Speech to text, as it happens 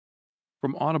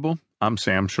From Audible, I'm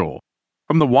Sam Scholl.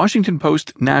 From the Washington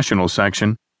Post National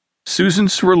section, Susan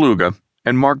Svrluga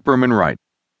and Mark Berman write,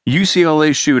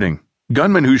 UCLA shooting.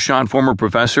 Gunman who shot former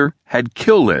professor had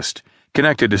kill list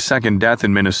connected to second death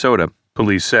in Minnesota,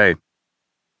 police say.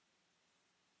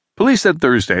 Police said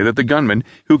Thursday that the gunman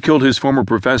who killed his former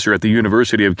professor at the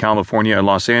University of California at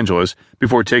Los Angeles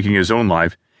before taking his own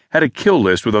life had a kill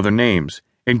list with other names,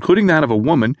 including that of a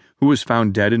woman who was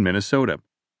found dead in Minnesota.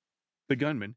 The gunman